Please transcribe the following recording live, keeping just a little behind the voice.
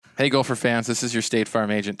Hey, Gopher fans, this is your State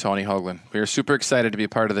Farm agent, Tony Hoagland. We are super excited to be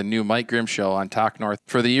part of the new Mike Grimm Show on Talk North.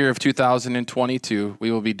 For the year of 2022,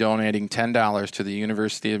 we will be donating $10 to the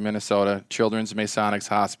University of Minnesota Children's Masonics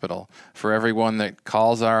Hospital for everyone that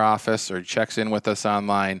calls our office or checks in with us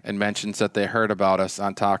online and mentions that they heard about us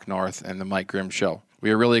on Talk North and the Mike Grimm Show. We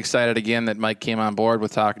are really excited again that Mike came on board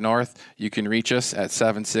with Talk North. You can reach us at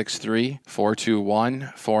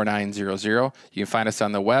 763-421-4900. You can find us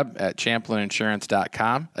on the web at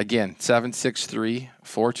champlininsurance.com. Again,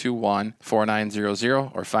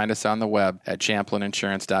 763-421-4900, or find us on the web at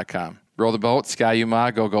champlininsurance.com. Roll the boat, Sky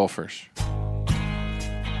Yuma, go Gophers.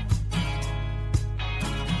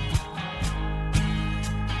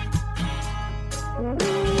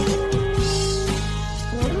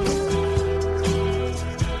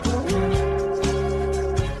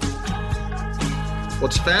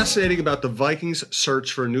 What's fascinating about the Vikings'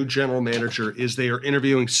 search for a new general manager is they are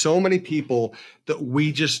interviewing so many people that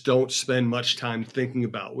we just don't spend much time thinking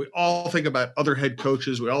about. We all think about other head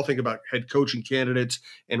coaches. We all think about head coaching candidates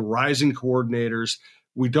and rising coordinators.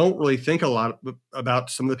 We don't really think a lot about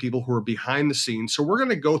some of the people who are behind the scenes. So we're going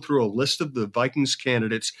to go through a list of the Vikings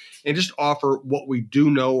candidates and just offer what we do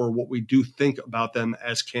know or what we do think about them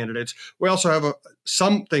as candidates. We also have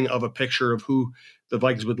something of a picture of who the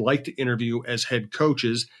Vikings would like to interview as head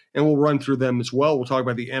coaches, and we'll run through them as well. We'll talk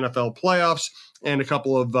about the NFL playoffs and a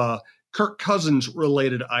couple of Kirk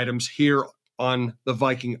Cousins-related items here on the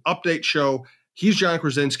Viking Update Show. He's John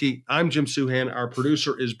Krasinski. I'm Jim Suhan. Our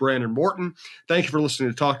producer is Brandon Morton. Thank you for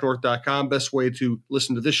listening to TalkNorth.com. Best way to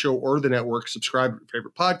listen to this show or the network, subscribe to your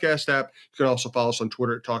favorite podcast app. You can also follow us on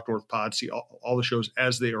Twitter at TalkNorthPod. See all the shows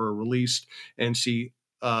as they are released and see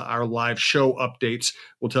our live show updates.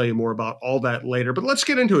 We'll tell you more about all that later. But let's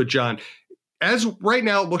get into it, John. As right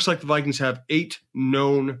now, it looks like the Vikings have 8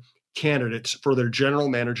 known candidates for their general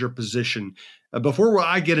manager position. Before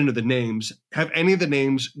I get into the names, have any of the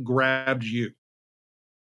names grabbed you?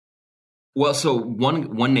 Well, so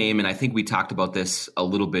one name, and I think we talked about this a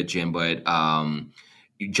little bit, Jim, but John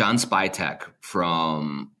Spytek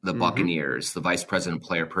from the Buccaneers, the vice president of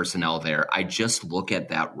player personnel there. I just look at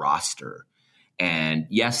that roster. And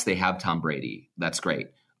yes, they have Tom Brady. That's great.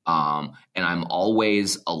 And I'm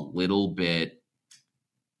always a little bit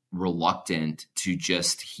reluctant to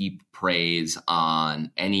just heap praise on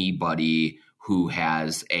anybody who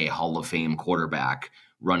has a Hall of Fame quarterback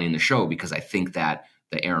running the show, because I think that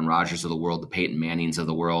the Aaron Rodgers of the world, the Peyton Mannings of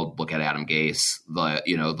the world, look at Adam Gase,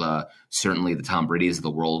 certainly the Tom Brady's of the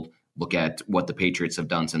world, look at what the Patriots have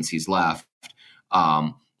done since he's left.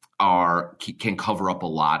 Can cover up a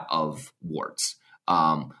lot of warts.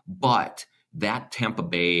 But that Tampa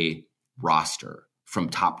Bay roster from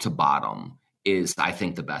top to bottom is, I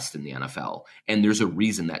think, the best in the NFL. And there's a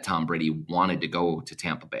reason that Tom Brady wanted to go to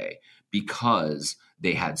Tampa Bay, because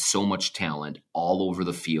they had so much talent all over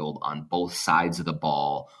the field on both sides of the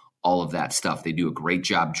ball, all of that stuff. They do a great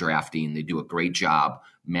job drafting. They do a great job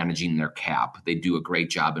managing their cap. They do a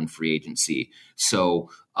great job in free agency.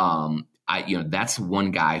 So, that's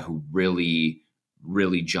one guy who really,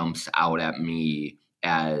 really jumps out at me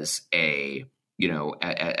as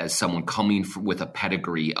as someone coming with a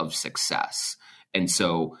pedigree of success. And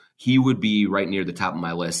so he would be right near the top of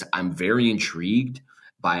my list. I'm very intrigued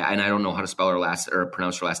by, and I don't know how to spell her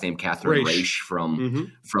pronounce her last name, Catherine Raiche from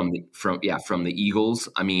the Eagles.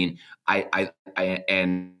 I mean, I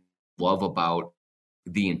love about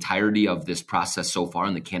the entirety of this process so far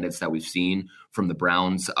and the candidates that we've seen from the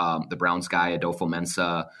Browns guy, Adolfo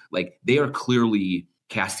Mensa, like they are clearly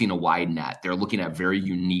casting a wide net. They're looking at very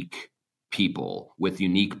unique people with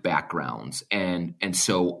unique backgrounds. And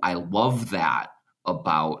so I love that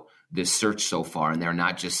about this search so far. And they're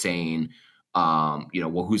not just saying,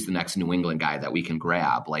 who's the next New England guy that we can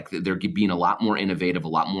grab? Like they're being a lot more innovative, a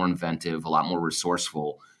lot more inventive, a lot more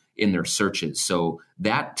resourceful in their searches. So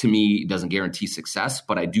that to me doesn't guarantee success,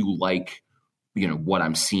 but I do like, what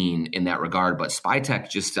I'm seeing in that regard. But Spytek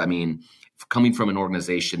coming from an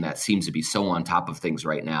organization that seems to be so on top of things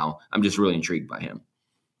right now, I'm just really intrigued by him.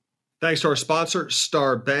 Thanks to our sponsor,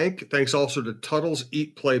 Star Bank. Thanks also to Tuttle's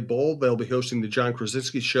Eat Play Bowl. They'll be hosting the John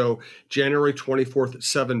Krasinski Show January 24th at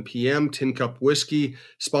 7 p.m. Tin Cup Whiskey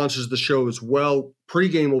sponsors the show as well.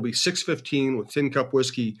 Pre-game will be 6:15 with Tin Cup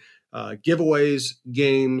Whiskey giveaways,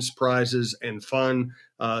 games, prizes, and fun.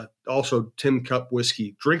 Also, Tin Cup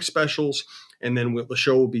Whiskey drink specials. And then the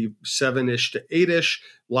show will be 7-ish to 8-ish.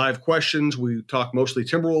 Live questions. We talk mostly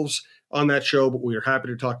Timberwolves on that show, but we are happy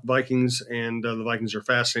to talk Vikings, and the Vikings are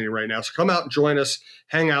fascinating right now. So come out and join us,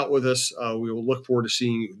 hang out with us. We will look forward to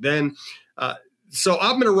seeing you then. So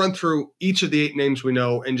I'm going to run through each of the 8 names we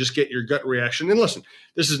know and just get your gut reaction. And listen,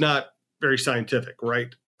 this is not very scientific,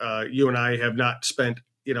 right? you and I have not spent,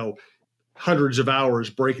 hundreds of hours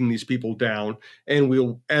breaking these people down. And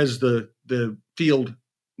we'll, as the field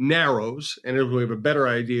narrows and if we have a better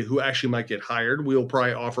idea who actually might get hired, we'll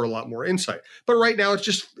probably offer a lot more insight. But right now,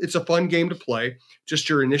 it's a fun game to play. Just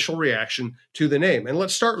your initial reaction to the name. And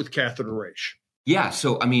let's start with Catherine Raiche. Yeah.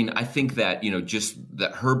 So, I think that, just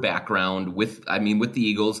that her background with the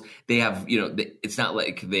Eagles, they have, it's not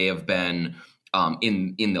like they have been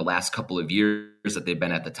in the last couple of years that they've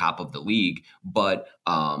been at the top of the league, but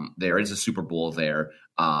there is a Super Bowl there.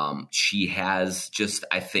 She has just,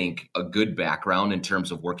 I think, a good background in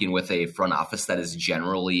terms of working with a front office that is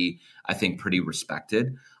generally, I think, pretty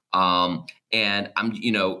respected. And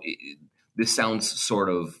this sounds sort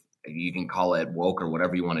of, you can call it woke or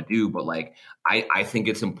whatever you want to do, but I think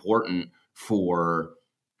it's important for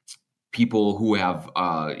people who have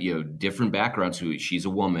different backgrounds. She's a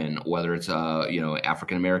woman, whether it's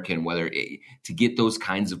African American, to get those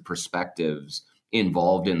kinds of perspectives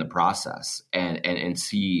involved in the process and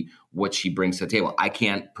see what she brings to the table. I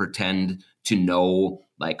can't pretend to know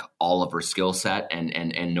all of her skill set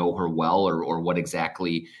and know her well or what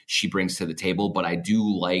exactly she brings to the table, but I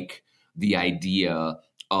do like the idea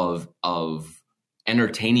of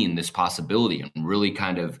entertaining this possibility and really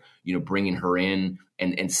kind of, bringing her in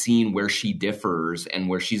and seeing where she differs and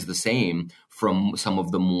where she's the same from some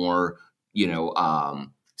of the more,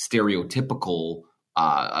 stereotypical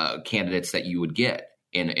candidates that you would get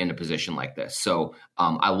in a position like this. So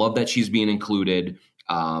I love that she's being included.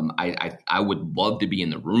 I would love to be in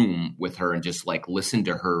the room with her and just listen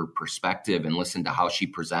to her perspective and listen to how she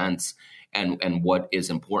presents and what is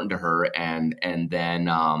important to her and then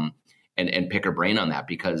and pick her brain on that,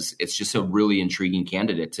 because it's just a really intriguing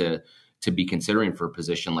candidate to be considering for a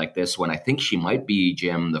position like this, when I think she might be,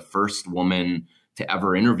 Jim, the first woman to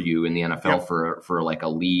ever interview in the NFL for a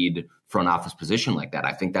lead front office position like that.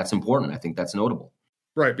 I think that's important. I think that's notable.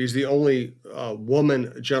 Right, because the only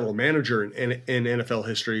woman general manager in NFL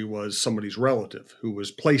history was somebody's relative who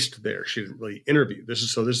was placed there. She didn't really interview.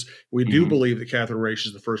 We do believe that Catherine Raiche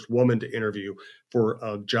is the first woman to interview for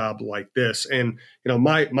a job like this. And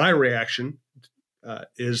my reaction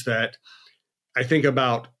is that I think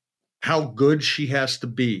about how good she has to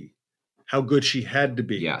be, how good she had to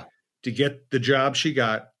be to get the job she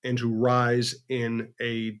got and to rise in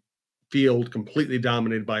a field completely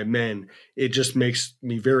dominated by men. It just makes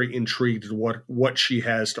me very intrigued at what she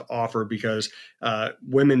has to offer, because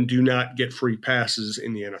women do not get free passes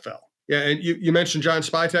in the NFL. Yeah, and you mentioned John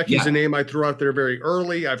Spytek. He's a name I threw out there very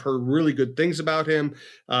early. I've heard really good things about him.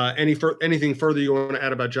 Anything further you want to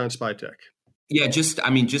add about John Spytek? Yeah, just that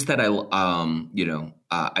I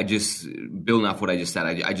just building off what I just said,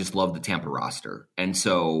 I just love the Tampa roster. And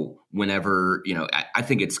so whenever, I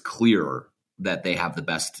think it's clear that they have the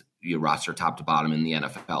best roster top to bottom in the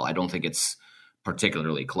NFL. I don't think it's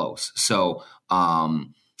particularly close. So,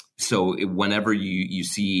 whenever you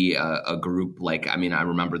see a group I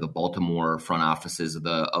remember the Baltimore front offices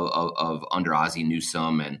of under Ozzie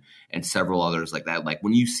Newsome and several others like that.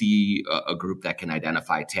 When you see a group that can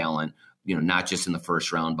identify talent, not just in the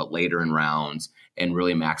first round, but later in rounds and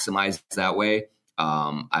really maximize that way,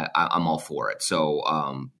 I'm all for it.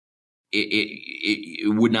 So,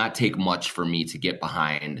 it would not take much for me to get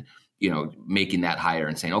behind, making that hire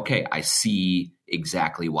and saying, okay, I see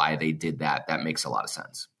exactly why they did that. That makes a lot of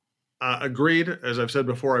sense. Agreed. As I've said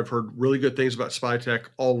before, I've heard really good things about Spytek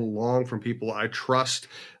all along from people I trust.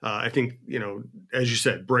 I think, as you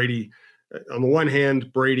said, Brady, on the one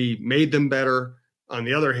hand, Brady made them better. On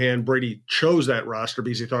the other hand, Brady chose that roster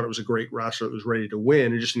because he thought it was a great roster that was ready to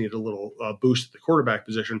win. It just needed a little boost at the quarterback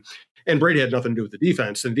position. And Brady had nothing to do with the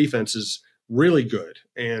defense. And defense is really good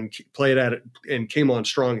and played at it and came on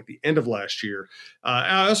strong at the end of last year.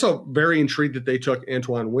 I'm also very intrigued that they took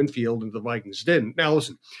Antoine Winfield and the Vikings didn't. Now,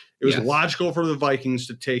 listen, it was logical for the Vikings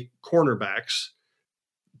to take cornerbacks,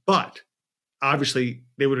 but obviously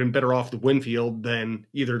they would have been better off with Winfield than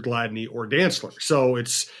either Gladney or Dantzler. So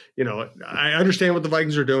it's, I understand what the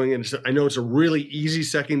Vikings are doing, and I know it's a really easy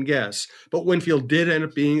second guess, but Winfield did end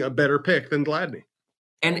up being a better pick than Gladney.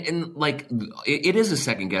 And it is a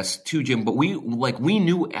second guess too, Jim, but we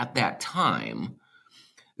knew at that time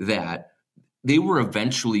that they were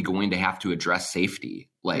eventually going to have to address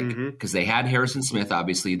safety, because they had Harrison Smith,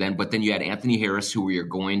 obviously, but then you had Anthony Harris, who you're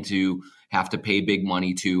going to have to pay big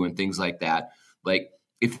money to and things like that.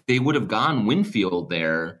 If they would have gone Winfield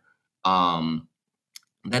there,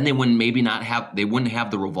 then they wouldn't have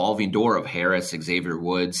the revolving door of Harris, Xavier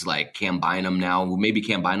Woods, Cam Bynum now. Maybe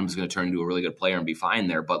Cam Bynum is going to turn into a really good player and be fine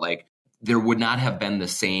there, but there would not have been the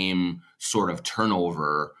same sort of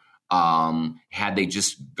turnover had they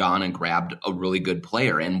just gone and grabbed a really good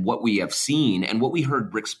player. And what we have seen and what we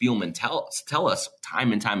heard Rick Spielman tell us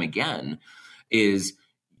time and time again is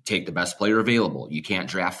take the best player available. You can't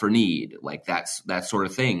draft for need, like that sort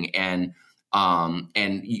of thing. And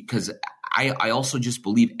because I also just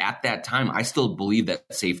believe at that time, I still believe that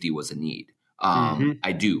safety was a need.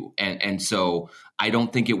 I do. And so I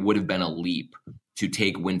don't think it would have been a leap to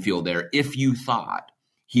take Winfield there if you thought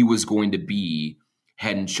he was going to be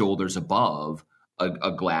head and shoulders above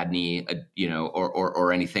a Gladney,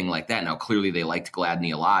 or anything like that. Now, clearly they liked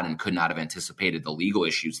Gladney a lot and could not have anticipated the legal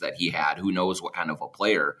issues that he had. Who knows what kind of a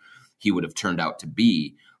player he would have turned out to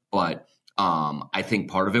be. But I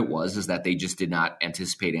think part of it is that they just did not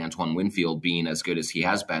anticipate Antoine Winfield being as good as he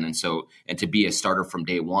has been. And to be a starter from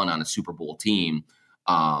day one on a Super Bowl team,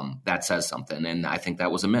 that says something. And I think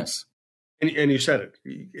that was a miss. And you said it.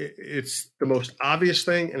 It's the most obvious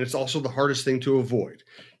thing, and it's also the hardest thing to avoid.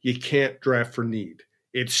 You can't draft for need.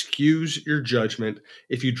 It skews your judgment.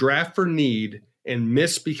 If you draft for need and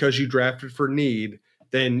miss because you drafted for need,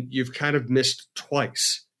 then you've kind of missed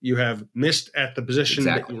twice. You have missed at the position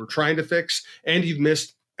that you were trying to fix, and you've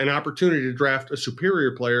missed an opportunity to draft a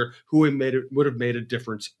superior player who would have made a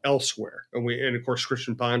difference elsewhere. And of course,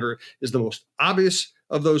 Christian Ponder is the most obvious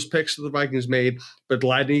of those picks that the Vikings made, but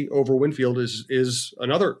Gladney over Winfield is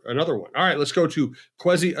another one. All right, let's go to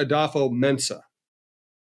Kwesi Adofo-Mensah.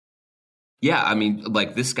 Yeah, I mean,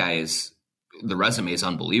 like this guy the resume is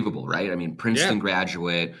unbelievable, right? I mean, Princeton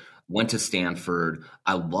graduate, went to Stanford.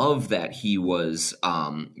 I love that he was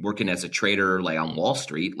working as a trader, like on Wall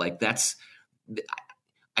Street. Like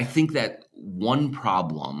I think that one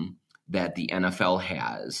problem that the NFL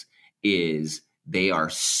has is they are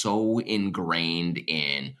so ingrained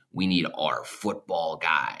in, we need our football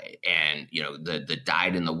guy and, the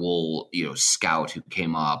dyed in the wool, scout who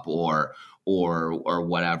came up or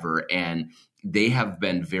whatever. And they have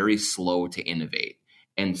been very slow to innovate.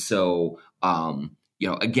 And so,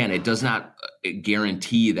 again, it does not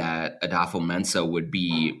guarantee that Adofo-Mensah would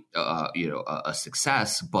be, a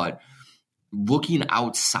success, but looking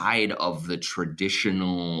outside of the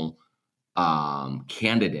traditional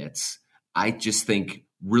candidates, I just think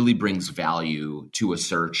really brings value to a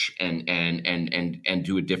search and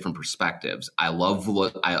to a different perspectives. I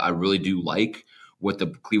really do like what the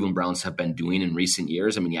Cleveland Browns have been doing in recent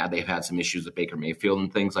years. I mean, yeah, they've had some issues with Baker Mayfield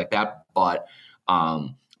and things like that, but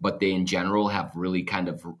they in general have really kind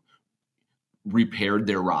of repaired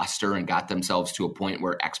their roster and got themselves to a point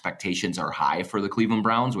where expectations are high for the Cleveland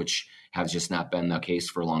Browns, which has just not been the case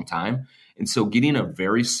for a long time. And so getting a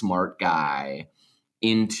very smart guy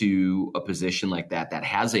into a position like that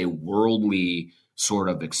has a worldly sort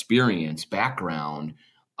of experience background,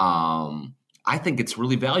 I think it's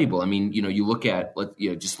really valuable. I mean, you look at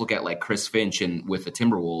like Chris Finch and with the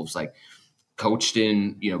Timberwolves, like coached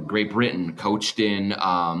in, Great Britain, coached in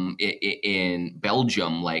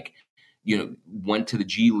Belgium, like, went to the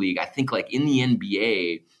G League. I think like in the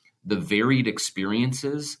NBA, the varied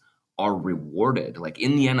experiences are rewarded. Like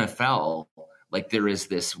in the NFL, like there is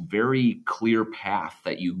this very clear path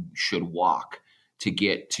that you should walk to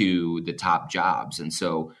get to the top jobs. And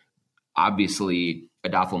so obviously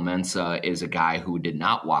Adofo-Mensah is a guy who did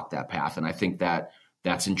not walk that path. And I think that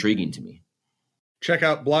that's intriguing to me. Check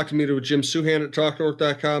out Blocked Media with Jim Souhan at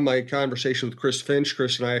TalkNorth.com. My conversation with Chris Finch.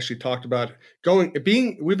 Chris and I actually talked about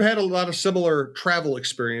we've had a lot of similar travel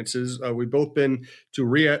experiences. We've both been to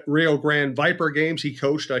Rio Grande Viper games. He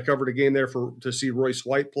coached. I covered a game there to see Royce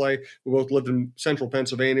White play. We both lived in central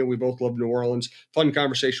Pennsylvania. We both loved New Orleans. Fun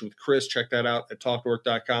conversation with Chris. Check that out at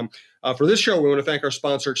TalkNorth.com. For this show, we want to thank our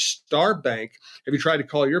sponsor, Star Bank. Have you tried to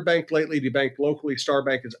call your bank lately? Do you bank locally? Star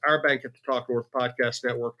Bank is our bank at the Talk North Podcast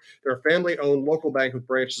Network. They're a family-owned local bank with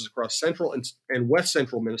branches across central and west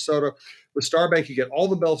central Minnesota. With Star Bank, you get all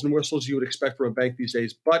the bells and whistles you would expect from a bank these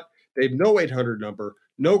days, but they have no 800 number,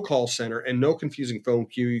 no call center, and no confusing phone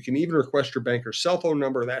queue. You can even request your banker's cell phone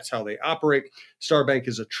number. That's how they operate. Star Bank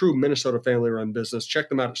is a true Minnesota family-run business. Check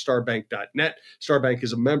them out at starbank.net. Star Bank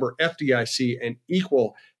is a member FDIC and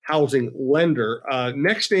equal housing lender.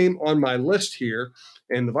 Next name on my list here,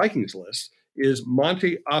 and the Vikings list, is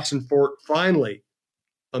Monty Ossenfort. Finally,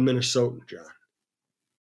 a Minnesotan, John.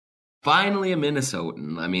 Finally, a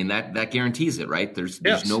Minnesotan. I mean, that guarantees it, right? There's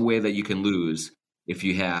no way that you can lose if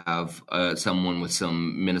you have someone with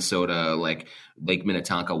some Minnesota, like Lake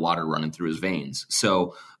Minnetonka water running through his veins.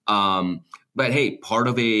 So, but hey, part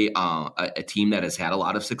of a team that has had a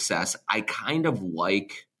lot of success. I kind of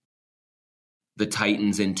like the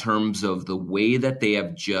Titans in terms of the way that they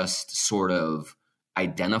have just sort of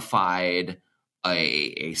identified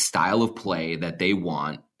a style of play that they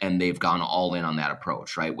want. and they've gone all in on that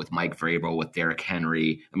approach, right? With Mike Vrabel, with Derrick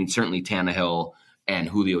Henry. I mean, certainly Tannehill and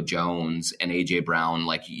Julio Jones and AJ Brown.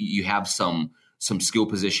 Like, you have some skill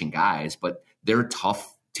position guys, but they're a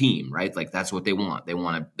tough team, right? Like, that's what they want. They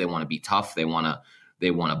want to be tough. They want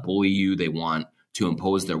to bully you. They want to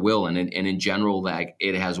impose their will. And in general, like,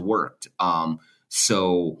 it has worked.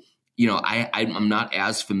 So, you know, I'm not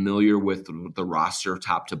as familiar with the roster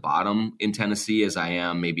top to bottom in Tennessee as I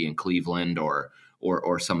am maybe in Cleveland or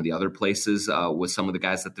some of the other places with some of the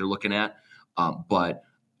guys that they're looking at. But,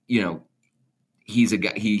 you know, he's a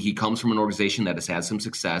guy, he comes from an organization that has had some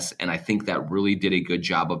success. And I think that really did a good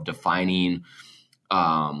job of defining,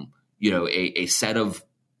 you know, a set of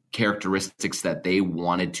characteristics that they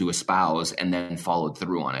wanted to espouse and then followed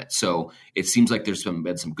through on it. So it seems like there's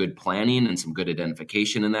been some good planning and some good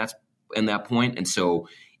identification in that point. And so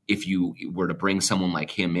if you were to bring someone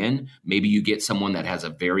like him in, maybe you get someone that has a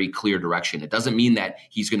very clear direction. It doesn't mean that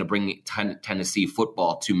he's going to bring Tennessee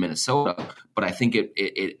football to Minnesota, but I think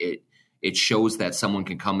it shows that someone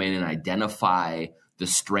can come in and identify the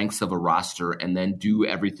strengths of a roster and then do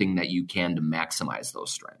everything that you can to maximize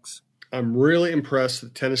those strengths. I'm really impressed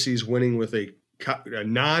that Tennessee's winning with a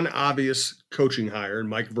non-obvious coaching hire,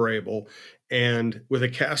 Mike Vrabel, and with a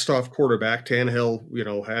cast-off quarterback. Tannehill, you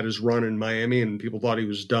know, had his run in Miami and people thought he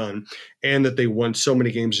was done, and that they won so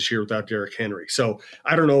many games this year without Derrick Henry. So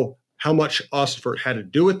I don't know how much Ossenfort had to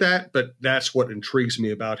do with that, but that's what intrigues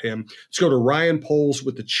me about him. Let's go to Ryan Poles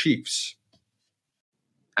with the Chiefs.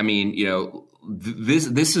 I mean, you know,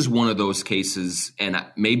 this is one of those cases, and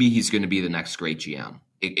maybe he's going to be the next great GM.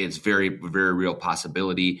 It's very, very real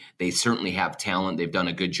possibility. They certainly have talent. They've done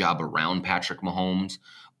a good job around Patrick Mahomes.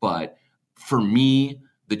 But for me,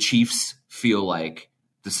 the Chiefs feel like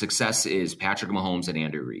the success is Patrick Mahomes and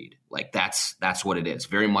Andy Reid. Like, that's what it is.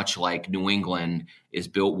 Very much like New England was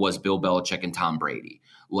Bill Belichick and Tom Brady.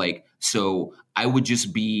 Like, so I would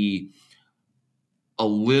just be a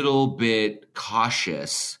little bit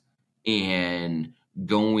cautious in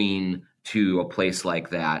going to a place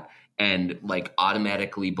like that and like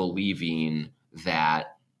automatically believing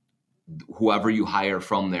that whoever you hire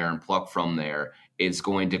from there and pluck from there is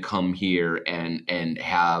going to come here and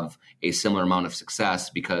have a similar amount of success,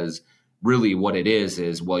 because really what it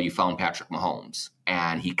is, well, you found Patrick Mahomes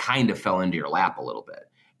and he kind of fell into your lap a little bit.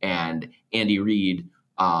 And Andy Reid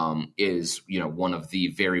is, you know, one of the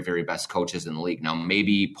very, very best coaches in the league. Now,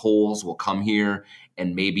 maybe Poles will come here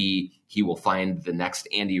and maybe he will find the next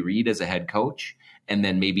Andy Reid as a head coach. And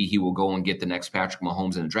then maybe he will go and get the next Patrick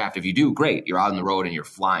Mahomes in the draft. If you do, great. You're out on the road and you're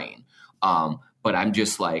flying. But I'm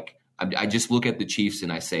just like, I just look at the Chiefs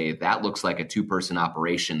and I say, that looks like a two-person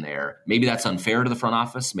operation there. Maybe that's unfair to the front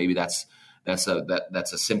office. Maybe that's a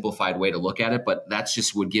simplified way to look at it. But that's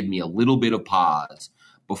just would give me a little bit of pause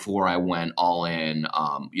before I went all in,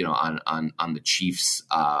 you know, on the Chiefs,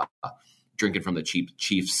 drinking from the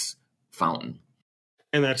Chiefs fountain.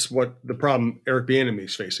 And that's what the problem Eric Bieniemy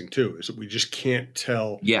is facing too, is that we just can't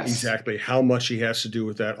tell exactly how much he has to do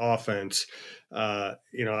with that offense.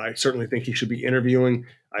 You know, I certainly think he should be interviewing.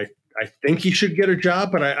 I think he should get a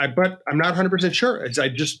job, but I'm not 100% sure. I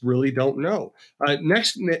just really don't know.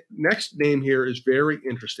 Next name here is very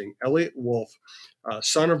interesting. Elliott Wolf,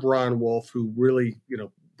 son of Ron Wolf, who really, you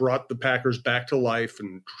know, brought the Packers back to life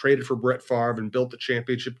and traded for Brett Favre and built the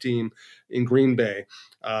championship team in Green Bay.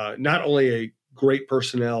 Not only a great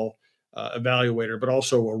personnel evaluator, but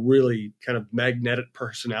also a really kind of magnetic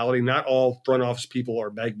personality. Not all front office people are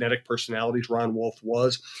magnetic personalities. Ron Wolf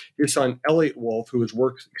was. His son, Elliott Wolf, who has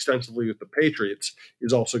worked extensively with the Patriots,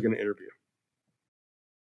 is also going to interview.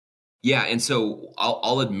 Yeah, and so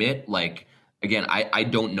I'll admit, like, again, I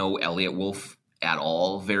don't know Elliott Wolf at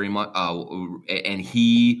all very much. And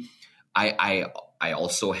I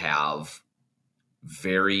also have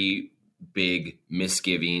very big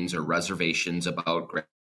misgivings or reservations about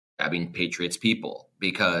grabbing Patriots people,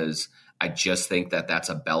 because I just think that that's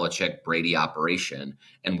a Belichick Brady operation.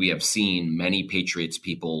 And we have seen many Patriots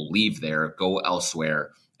people leave there, go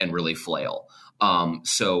elsewhere, and really flail.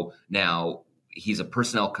 So now he's a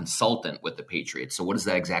personnel consultant with the Patriots. So what does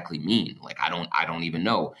that exactly mean? Like, I don't even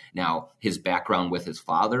know. Now, his background with his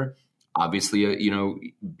father, obviously, you know,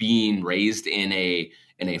 being raised in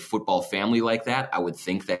a football family like that, I would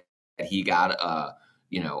think that he got a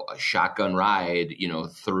shotgun ride, you know,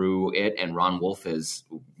 through it. And Ron Wolf is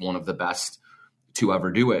one of the best to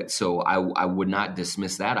ever do it. So I would not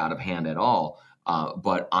dismiss that out of hand at all.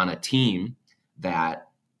 But on a team that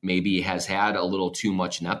maybe has had a little too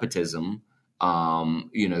much nepotism,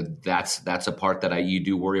 you know, that's a part that you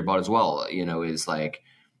do worry about as well, you know, is like,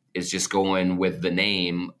 is just going with the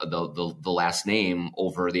name, the last name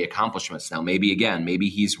over the accomplishments. Now, maybe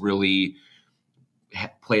he's really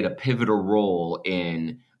played a pivotal role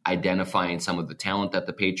in identifying some of the talent that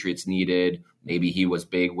the Patriots needed. Maybe he was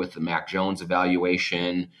big with the Mac Jones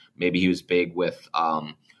evaluation. Maybe he was big with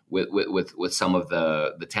some of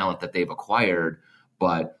the talent that they've acquired.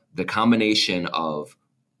 But the combination of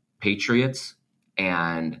Patriots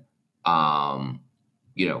and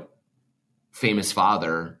famous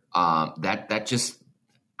father, that just,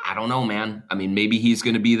 I don't know, man. I mean, maybe he's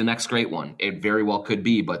going to be the next great one. It very well could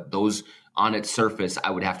be, but those on its surface, I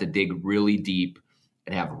would have to dig really deep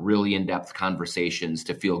and have really in-depth conversations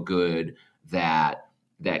to feel good that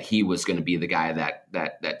he was going to be the guy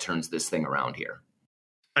that turns this thing around here.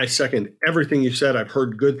 I second everything you said. I've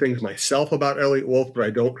heard good things myself about Elliott Wolf, but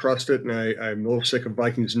I don't trust it. And I'm a little sick of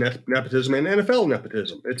Vikings nepotism and NFL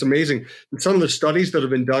nepotism. It's amazing. And some of the studies that have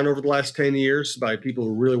been done over the last 10 years by people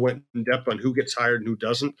who really went in depth on who gets hired and who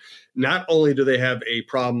doesn't, not only do they have a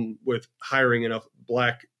problem with hiring enough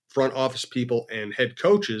black front office people and head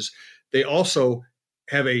coaches, they also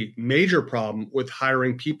have a major problem with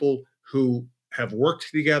hiring people who have worked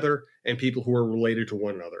together and people who are related to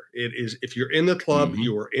one another. It is, if you're in the club,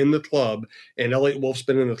 you are in the club, and Elliott Wolf's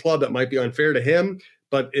been in the club. That might be unfair to him,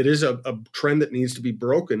 but it is a trend that needs to be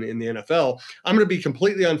broken in the NFL. I'm going to be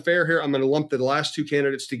completely unfair here. I'm going to lump the last two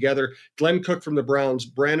candidates together. Glenn Cook from the Browns,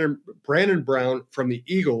 Brandon Brown from the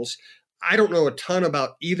Eagles. I don't know a ton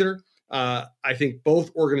about either. I think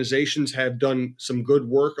both organizations have done some good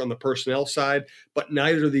work on the personnel side, but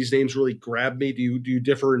neither of these names really grab me. Do you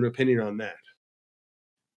differ in opinion on that?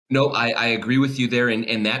 No, I agree with you there.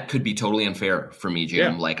 And that could be totally unfair for me,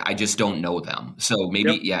 Jim. Yeah. Like, I just don't know them. So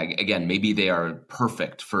maybe, again, maybe they are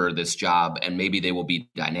perfect for this job, and maybe they will be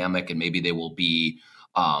dynamic, and maybe they will be,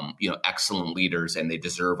 excellent leaders, and they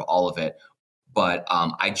deserve all of it. But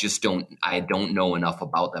I don't know enough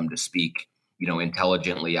about them to speak,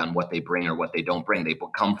 intelligently on what they bring or what they don't bring. They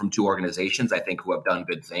come from two organizations, I think, who have done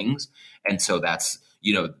good things. And so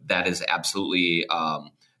that is absolutely,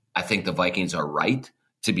 I think the Vikings are right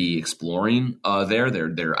to be exploring there.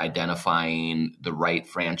 They're identifying the right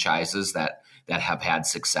franchises that have had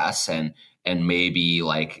success, and maybe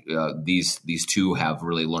these two have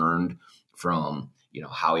really learned from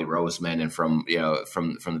Howie Roseman and from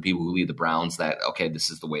the people who lead the Browns that, okay,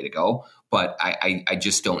 this is the way to go. But I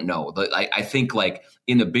just don't know. I think, like,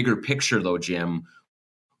 in the bigger picture though, Jim,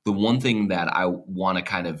 the one thing that I want to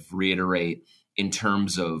kind of reiterate in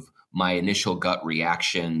terms of my initial gut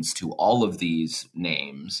reactions to all of these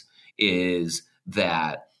names is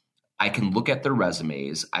that I can look at their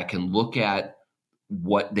resumes, I can look at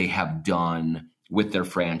what they have done with their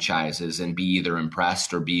franchises and be either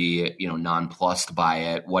impressed or be, nonplussed by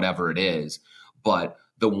it, whatever it is. But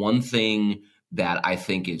the one thing that I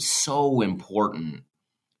think is so important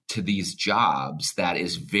to these jobs that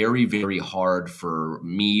is very, very hard for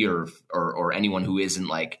me or anyone who isn't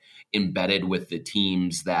like embedded with the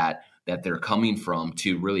teams that they're coming from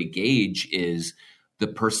to really gauge is the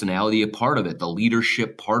personality part of it, the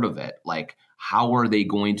leadership part of it. Like, how are they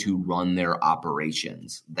going to run their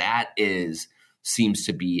operations? That seems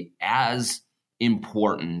to be as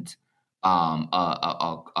important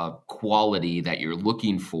a quality that you're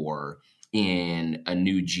looking for in a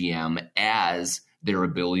new GM as their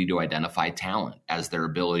ability to identify talent, as their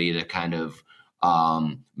ability to kind of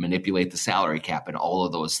manipulate the salary cap and all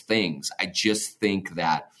of those things. I just think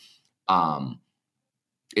that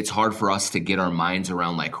it's hard for us to get our minds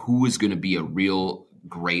around, like, who is going to be a real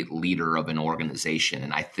great leader of an organization.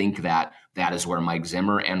 And I think that is where Mike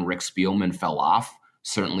Zimmer and Rick Spielman fell off,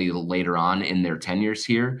 certainly later on in their tenures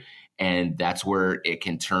here. And that's where it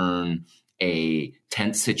can turn a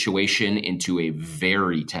tense situation into a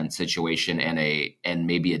very tense situation and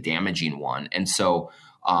maybe a damaging one. And so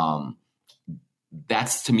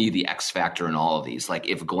that's, to me, the X factor in all of these. Like,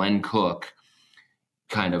 if Glenn Cook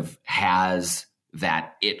kind of has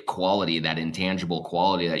that it quality, that intangible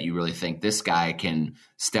quality that you really think this guy can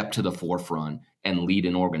step to the forefront and lead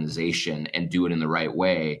an organization and do it in the right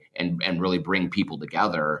way and really bring people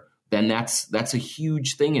together, then that's a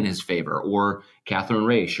huge thing in his favor. Or Catherine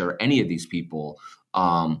Raish or any of these people.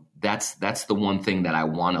 That's the one thing that I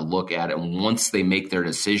want to look at. And once they make their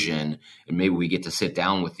decision, and maybe we get to sit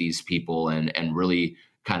down with these people and really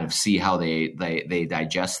kind of see how they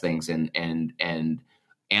digest things and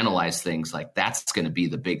analyze things, like, that's going to be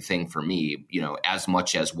the big thing for me, as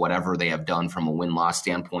much as whatever they have done from a win-loss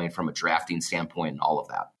standpoint, from a drafting standpoint, and all of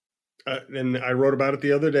that. And I wrote about it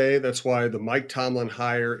the other day. That's why the Mike Tomlin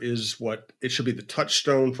hire is what it should be, the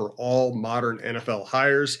touchstone for all modern NFL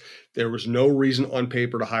hires. There was no reason on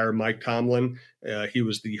paper to hire Mike Tomlin. He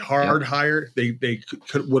was the hard hire. They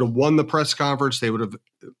would have won the press conference. They would have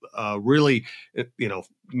really,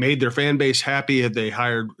 made their fan base happy if they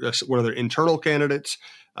hired one of their internal candidates.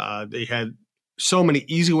 They had so many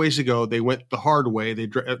easy ways to go. They went the hard way. They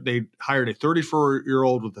hired a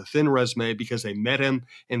 34-year-old with a thin resume because they met him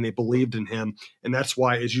and they believed in him. And that's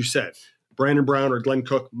why, as you said, Brandon Brown or Glenn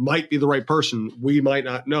Cook might be the right person. We might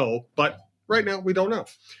not know, but right now we don't know.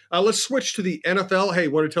 Let's switch to the NFL. Hey, I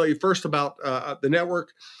want to tell you first about the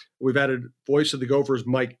network. We've added voice of the Gophers,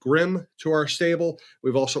 Mike Grimm, to our stable.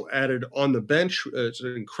 We've also added On the Bench. It's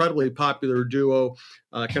an incredibly popular duo,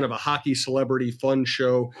 kind of a hockey celebrity fun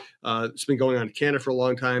show. It's been going on in Canada for a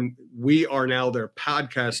long time. We are now their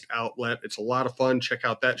podcast outlet. It's a lot of fun. Check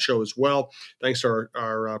out that show as well. Thanks to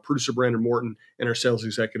our producer, Brandon Morton, and our sales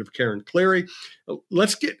executive, Karen Cleary.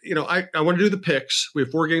 Let's get, I want to do the picks. We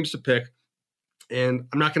have 4 games to pick. And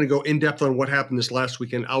I'm not going to go in depth on what happened this last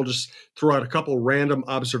weekend. I'll just throw out a couple random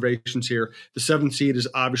observations here. The 7th seed is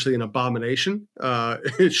obviously an abomination.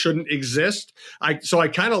 It shouldn't exist. So I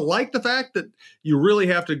kind of like the fact that you really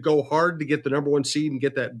have to go hard to get the number 1 seed and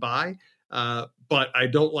get that bye. But I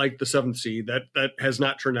don't like the 7th seed. That has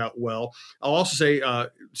not turned out well. I'll also say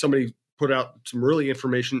somebody put out some really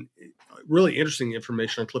interesting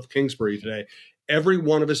information on Cliff Kingsbury today. Every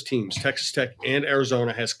one of his teams, Texas Tech and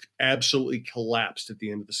Arizona, has absolutely collapsed at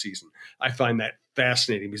the end of the season. I find that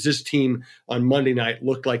fascinating because this team on Monday night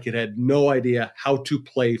looked like it had no idea how to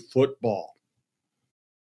play football.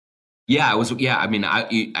 Yeah,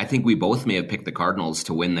 I think we both may have picked the Cardinals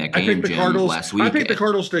to win that game. I picked the Cardinals last week. I picked the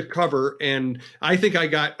Cardinals to cover, and I think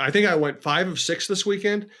I went 5 of 6 this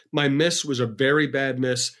weekend. My miss was a very bad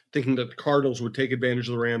miss, thinking that the Cardinals would take advantage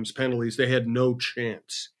of the Rams' penalties. They had no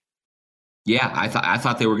chance. Yeah, I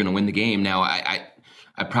thought they were going to win the game. Now, I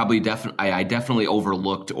definitely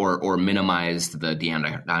overlooked or minimized the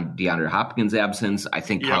DeAndre Hopkins absence. I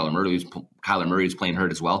think Kyler Murray is playing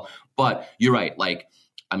hurt as well. But you're right.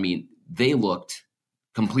 They looked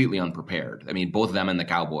completely unprepared. Both of them and the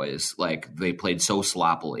Cowboys, they played so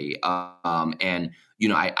sloppily.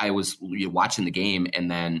 I was watching the game and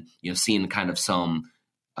then seeing kind of some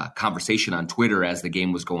conversation on Twitter as the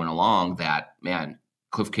game was going along that, man,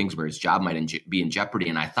 Cliff Kingsbury's job might be in jeopardy.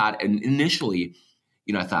 And I thought, initially,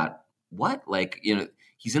 I thought, what?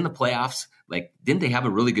 He's in the playoffs. Didn't they have a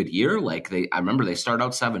really good year? I remember they started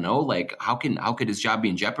out 7-0. How could his job be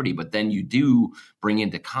in jeopardy? But then you do bring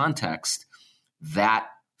into context that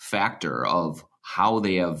factor of how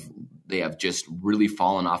they have just really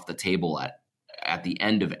fallen off the table at the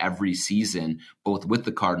end of every season, both with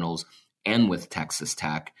the Cardinals and with Texas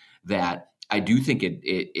Tech, that I do think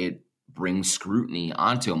it brings scrutiny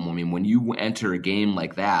onto them. When you enter a game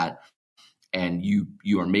like that and you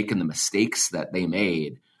are making the mistakes that they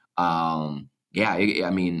made, I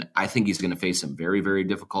think he's going to face some very, very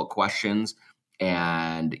difficult questions.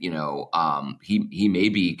 And, he may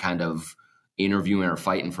be kind of interviewing or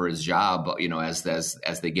fighting for his job,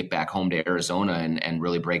 as they get back home to Arizona and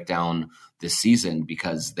really break down this season,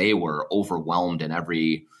 because they were overwhelmed in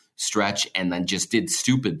every stretch and then just did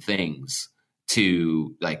stupid things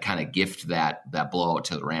to kind of gift that blowout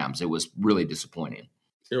to the Rams. It was really disappointing.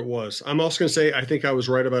 It was. I'm also going to say I think I was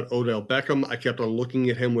right about Odell Beckham. I kept on looking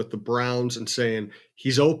at him with the Browns and saying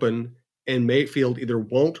he's open, and Mayfield either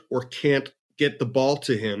won't or can't get the ball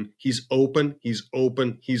to him. He's open. He's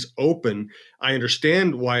open. He's open. I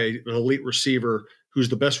understand why an elite receiver who's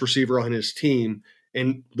the best receiver on his team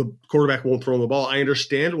and the quarterback won't throw him the ball. I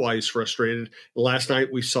understand why he's frustrated. Last night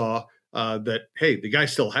we saw that, hey, the guy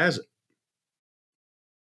still has it.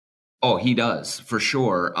 Oh, he does, for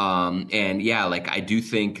sure. I do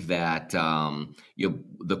think that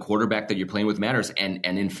the quarterback that you're playing with matters. And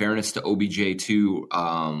in fairness to OBJ too,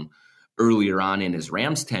 earlier on in his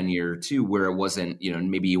Rams tenure too, where it wasn't,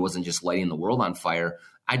 maybe he wasn't just lighting the world on fire.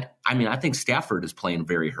 I think Stafford is playing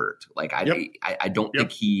very hurt. I don't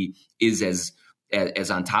think he is as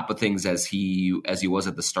on top of things as he was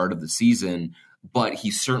at the start of the season, but he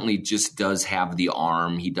certainly just does have the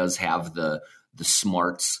arm. He does have the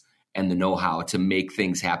smarts and the know-how to make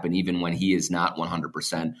things happen even when he is not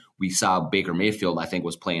 100%. We saw Baker Mayfield, I think,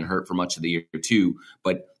 was playing hurt for much of the year too,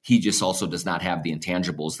 but he just also does not have the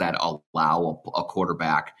intangibles that allow a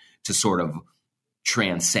quarterback to sort of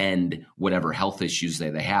transcend whatever health issues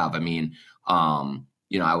they have. I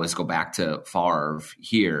always go back to Favre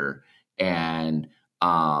here, and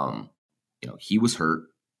he was hurt.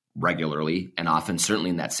 regularly and often. Certainly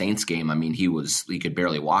in that Saints game, I mean, he could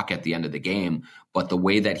barely walk at the end of the game, but the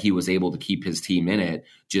way that he was able to keep his team in it,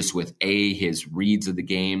 just with his reads of the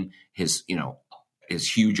game, his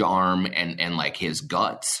huge arm and like his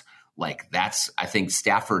guts, like I think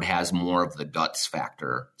Stafford has more of the guts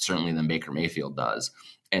factor certainly than Baker Mayfield does.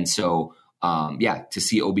 And so, to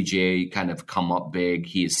see OBJ kind of come up big,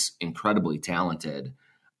 he's incredibly talented.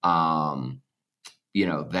 That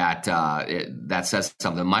says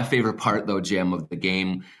something. My favorite part, though, Jim, of the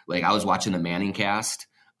game, like I was watching the Manning cast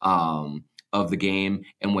of the game,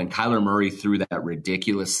 and when Kyler Murray threw that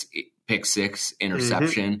ridiculous pick six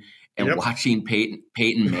interception, and watching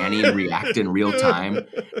Peyton Manning react in real time,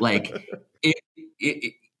 like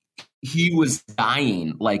he was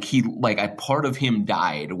dying. Like part of him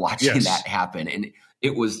died watching that happen, and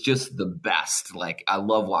it was just the best. Like I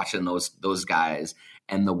love watching those guys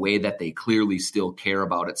and the way that they clearly still care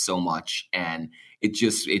about it so much, and it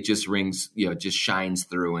just rings, just shines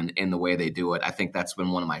through in the way they do it. I think that's been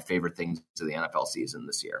one of my favorite things of the NFL season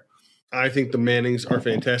this year. I think the Mannings are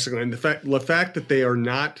fantastic, and the fact that they are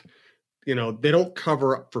not, they don't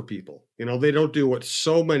cover up for people. They don't do what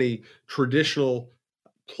so many traditional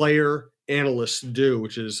player analysts do,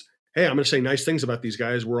 which is, hey, I'm going to say nice things about these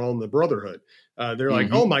guys. We're all in the brotherhood. They're like,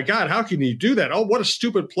 oh my God, how can you do that? Oh, what a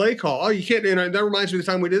stupid play call. Oh, you can't. That reminds me of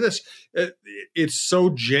the time we did this. It's so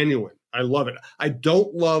genuine. I love it. I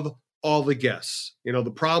don't love all the guests.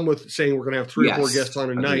 The problem with saying we're going to have 3 or 4 guests on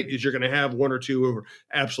a night is you're going to have 1 or 2 who are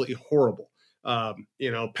absolutely horrible. Pat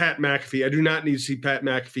McAfee, I do not need to see Pat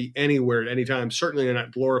McAfee anywhere at any time. Certainly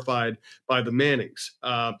not glorified by the Mannings.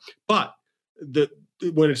 But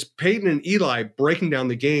when it's Peyton and Eli breaking down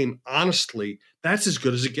the game, honestly, that's as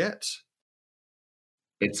good as it gets.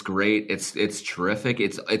 It's great. It's terrific.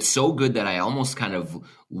 It's so good that I almost kind of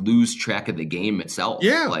lose track of the game itself.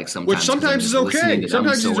 Yeah, like sometimes is okay.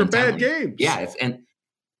 Sometimes these are bad games. Yeah, and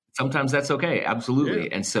sometimes that's okay. Absolutely. Yeah.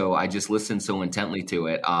 And so I just listen so intently to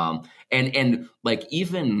it. And like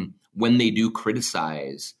even when they do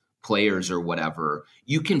criticize players or whatever,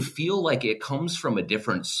 you can feel like it comes from a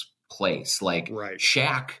different place. Like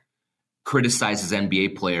Shaq criticizes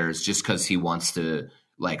NBA players just because he wants to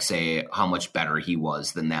like say how much better he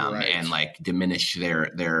was than them and like diminish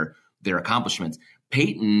their accomplishments.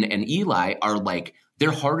 Peyton and Eli are like,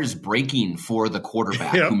 their heart is breaking for the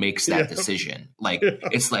quarterback who makes that decision. Like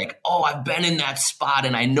it's like, oh, I've been in that spot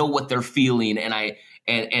and I know what they're feeling.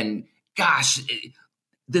 And gosh,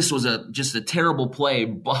 this was just a terrible play,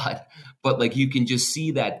 but like you can just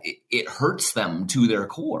see that it hurts them to their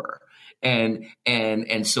core. And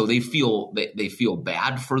so they feel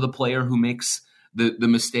bad for the player who makes the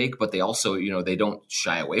mistake, but they also, they don't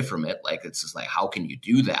shy away from it. Like, it's just like, how can you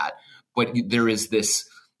do that? But there's this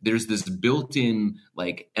built-in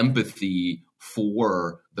like empathy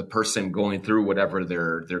for the person going through whatever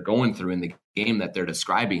they're going through in the game that they're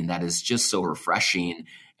describing that is just so refreshing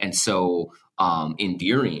and so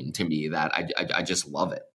endearing to me that I just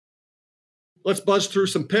love it. Let's buzz through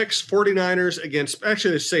some picks. 49ers against,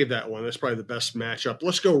 actually, let's save that one. That's probably the best matchup.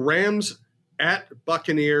 Let's go Rams at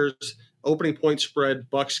Buccaneers. Opening point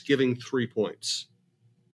spread, Bucks giving 3 points.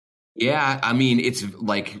 Yeah, I mean, it's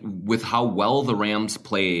like with how well the Rams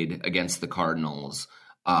played against the Cardinals,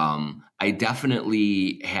 I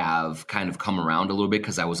definitely have kind of come around a little bit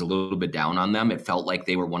because I was a little bit down on them. It felt like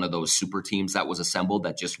they were one of those super teams that was assembled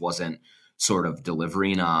that just wasn't sort of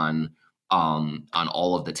delivering on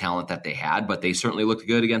all of the talent that they had, but they certainly looked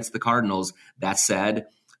good against the Cardinals. That said,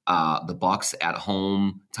 the Bucs at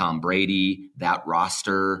home, Tom Brady, that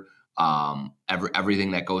roster,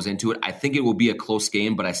 everything that goes into it. I think it will be a close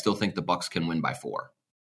game, but I still think the Bucs can win by 4.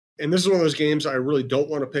 And this is one of those games I really don't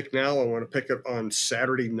want to pick now. I want to pick it on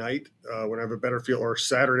Saturday night when I have a better feel, or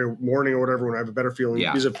Saturday morning or whatever when I have a better feeling.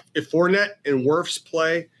 Yeah. Because if Fournette and Wirfs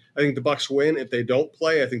play, I think the Bucs win. If they don't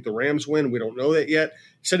play, I think the Rams win. We don't know that yet.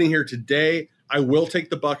 Sitting here today, I will take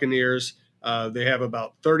the Buccaneers. They have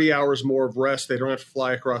about 30 hours more of rest. They don't have to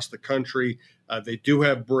fly across the country. They do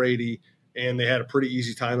have Brady, and they had a pretty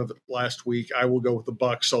easy time of it last week. I will go with the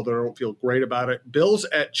Bucs, although I don't feel great about it. Bills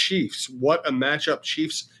at Chiefs. What a matchup.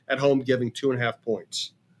 Chiefs at home giving 2.5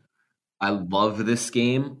 points. I love this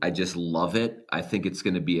game. I just love it. I think it's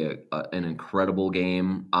going to be an incredible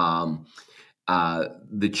game.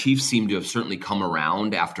 The Chiefs seem to have certainly come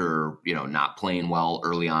around after, not playing well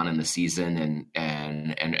early on in the season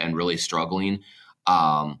and really struggling.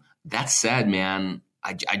 That said, man,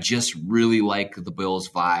 I just really like the Bills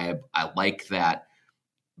vibe. I like that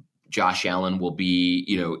Josh Allen will be,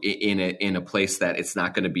 in a place that it's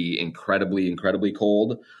not going to be incredibly, incredibly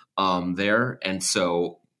cold there. And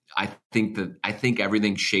so I think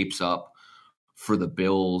everything shapes up for the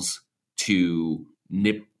Bills to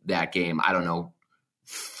nip that game. I don't know,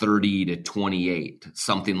 30-28,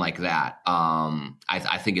 something like that.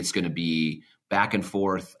 I think it's going to be back and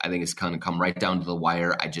forth. I think it's going to come right down to the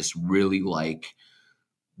wire. I just really like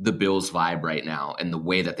the Bills vibe right now and the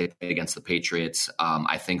way that they play against the Patriots.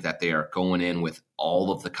 I think that they are going in with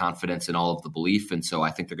all of the confidence and all of the belief. And so I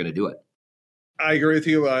think they're going to do it. I agree with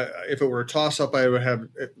you. If it were a toss-up, I would have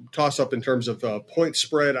toss-up in terms of point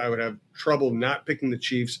spread. I would have trouble not picking the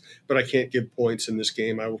Chiefs, but I can't give points in this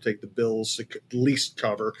game. I will take the Bills to at least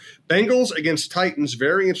cover. Bengals against Titans,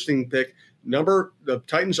 very interesting pick. The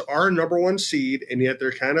Titans are a number one seed, and yet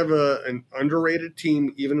they're kind of an underrated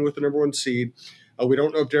team, even with the number one seed. We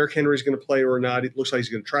don't know if Derrick Henry is going to play or not. It looks like he's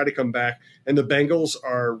going to try to come back. And the Bengals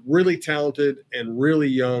are really talented and really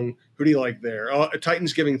young. Who do you like there?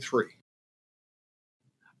 Titans giving 3.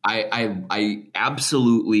 I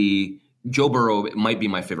absolutely, Joe Burrow might be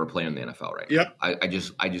my favorite player in the NFL right now.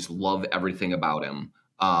 Yep. I just love everything about him.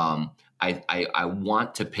 I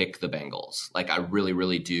want to pick the Bengals. Like I really,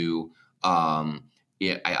 really do.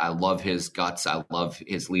 I love his guts. I love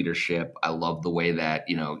his leadership. I love the way that,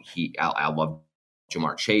 I love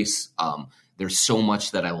Jamar Chase. There's so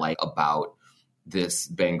much that I like about this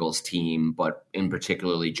Bengals team, but in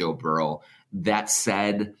particularly Joe Burrow. That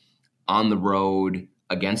said, on the road,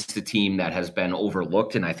 against a team that has been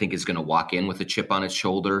overlooked and I think is going to walk in with a chip on its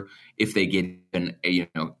shoulder if they get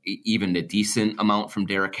even a decent amount from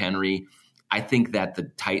Derrick Henry. I think that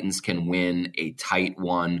the Titans can win a tight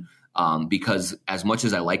one because as much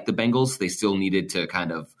as I like the Bengals, they still needed to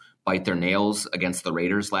kind of bite their nails against the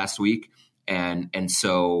Raiders last week. And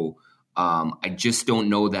so I just don't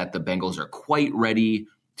know that the Bengals are quite ready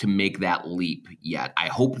to make that leap yet. I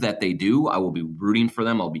hope that they do. I will be rooting for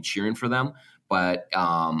them. I'll be cheering for them. But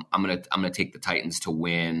I'm gonna take the Titans to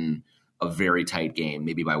win a very tight game,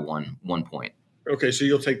 maybe by one point. Okay, so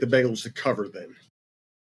you'll take the Bengals to cover then.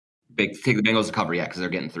 Take the Bengals to cover, yeah, because they're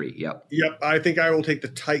getting 3. Yep. I think I will take the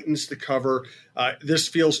Titans to cover. This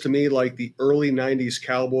feels to me like the early '90s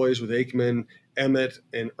Cowboys with Aikman, Emmett,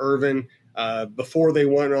 and Irvin. Before they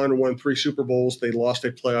went on and won 3 Super Bowls, they lost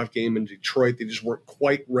a playoff game in Detroit. They just weren't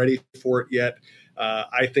quite ready for it yet.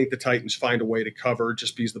 I think the Titans find a way to cover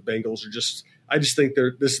just because the Bengals are I just think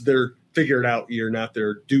this is their figure it out year, not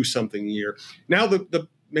their do something year. Now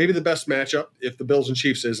maybe the best matchup, if the Bills and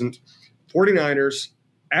Chiefs isn't, 49ers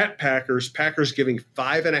at Packers. Packers giving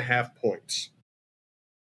 5.5 points.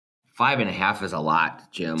 5.5 is a lot,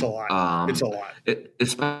 Jim. It's a lot. It's a lot.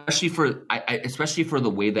 Especially for the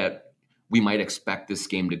way that we might expect this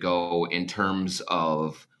game to go in terms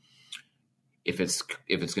of if it's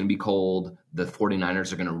going to be cold, the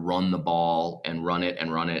 49ers are going to run the ball and run it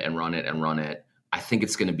and run it and run it and run it. I think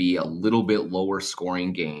it's going to be a little bit lower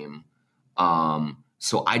scoring game.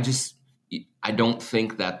 So I don't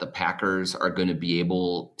think that the Packers are going to be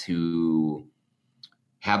able to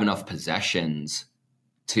have enough possessions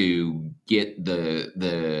to get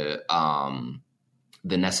the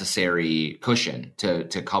necessary cushion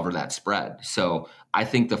to cover that spread. So I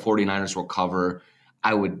think the 49ers will cover.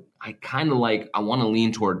 I want to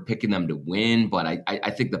lean toward picking them to win, but I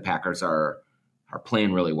think the Packers are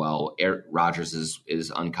playing really well. Aaron Rodgers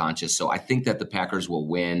is unconscious. So I think that the Packers will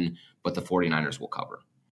win, but the 49ers will cover.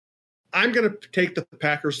 I'm going to take the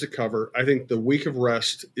Packers to cover. I think the week of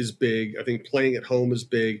rest is big. I think playing at home is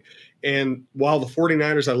big. And while the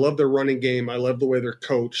 49ers, I love their running game. I love the way they're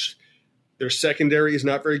coached. Their secondary is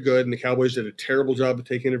not very good, and the Cowboys did a terrible job of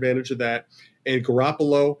taking advantage of that. And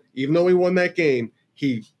Garoppolo, even though he won that game,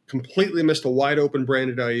 he completely missed a wide-open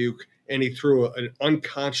Brandon Ayuk, and he threw an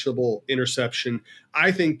unconscionable interception.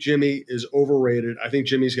 I think Jimmy is overrated. I think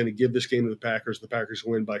Jimmy's going to give this game to the Packers. The Packers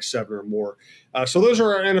will win by 7 or more. So those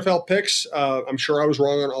are our NFL picks. I'm sure I was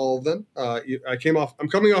wrong on all of them. I'm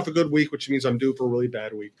coming off a good week, which means I'm due for a really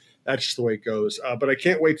bad week. That's just the way it goes. But I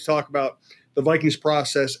can't wait to talk about the Vikings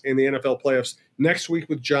process and the NFL playoffs next week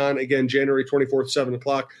with John. Again, January 24th, 7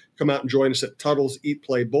 o'clock. Come out and join us at Tuttle's Eat,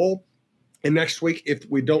 Play, Bowl. And next week, if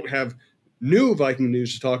we don't have new Viking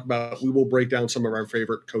news to talk about, we will break down some of our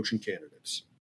favorite coaching candidates.